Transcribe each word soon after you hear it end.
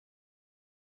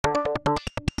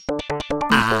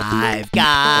I've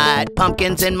got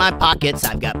pumpkins in my pockets.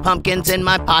 I've got pumpkins in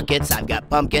my pockets. I've got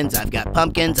pumpkins. I've got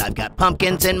pumpkins. I've got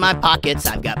pumpkins in my pockets.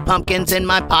 I've got pumpkins in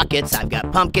my pockets. I've got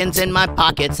pumpkins in my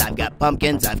pockets. I've got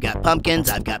pumpkins. I've got pumpkins.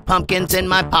 I've got pumpkins in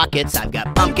my pockets. I've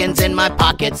got pumpkins in my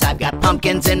pockets. I've got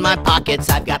pumpkins in my pockets.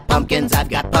 I've got pumpkins. I've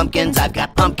got pumpkins. I've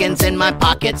got pumpkins in my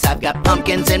pockets. I've got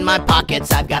pumpkins in my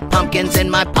pockets. I've got pumpkins in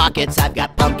my pockets. I've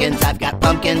got pumpkins. I've got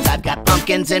pumpkins. I've got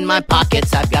pumpkins in my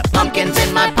pockets. I've got pumpkins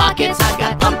in my pockets. I've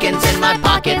got pumpkins in my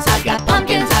pockets. I've got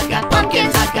pumpkins. I've got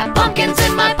pumpkins. I've got pumpkins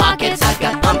in my pockets. I've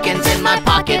got pumpkins in my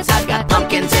pockets. I've got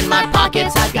pumpkins in my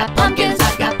pockets. I've got pumpkins.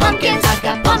 I've got pumpkins. I've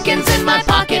got pumpkins in my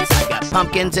pockets. I've got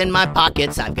pumpkins in my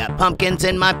pockets. I've got pumpkins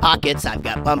in my pockets. I've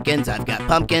got pumpkins. I've got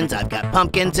pumpkins. I've got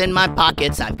pumpkins in my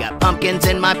pockets. I've got pumpkins in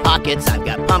my pockets. I've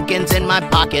got pumpkins in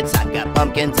my pockets.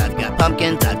 I've got pumpkins. I've got pumpkins.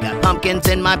 I've got pumpkins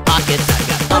in my pockets.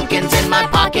 I've got pumpkins in my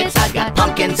pockets. I've got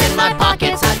pumpkins in my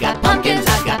pockets. I've got pumpkins.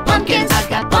 I've got pumpkins. I've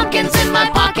got pumpkins in my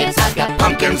pockets. I've got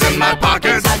Pumpkins in my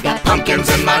pockets. I've got Pumpkins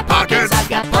in my pockets. I've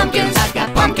got pumpkins. I've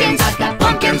got pumpkins. I've got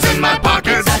Pumpkins in my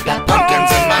pockets. I've got Pumpkins in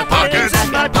my pockets. I've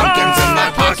got Pumpkins in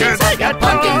my pockets. I've got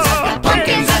pumpkins. I've got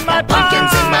pumpkins. I've got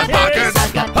pumpkins in my pockets.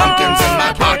 I've got Pumpkins in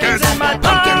my pockets.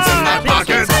 Pumpkins in my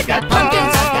pockets. I've got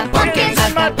pumpkins. I've got pumpkins.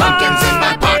 I've got Pumpkins in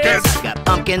my pockets. I've got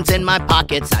pumpkins in my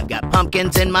pockets. I've got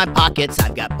pumpkins in my pockets.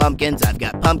 I've got pumpkins. I've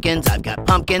got pumpkins. I've got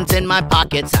pumpkins in my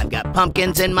pockets. I've got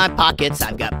pumpkins in my pockets.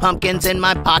 I've got pumpkins in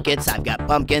my pockets. I've got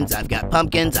pumpkins. I've got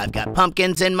pumpkins. I've got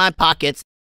pumpkins in my pockets.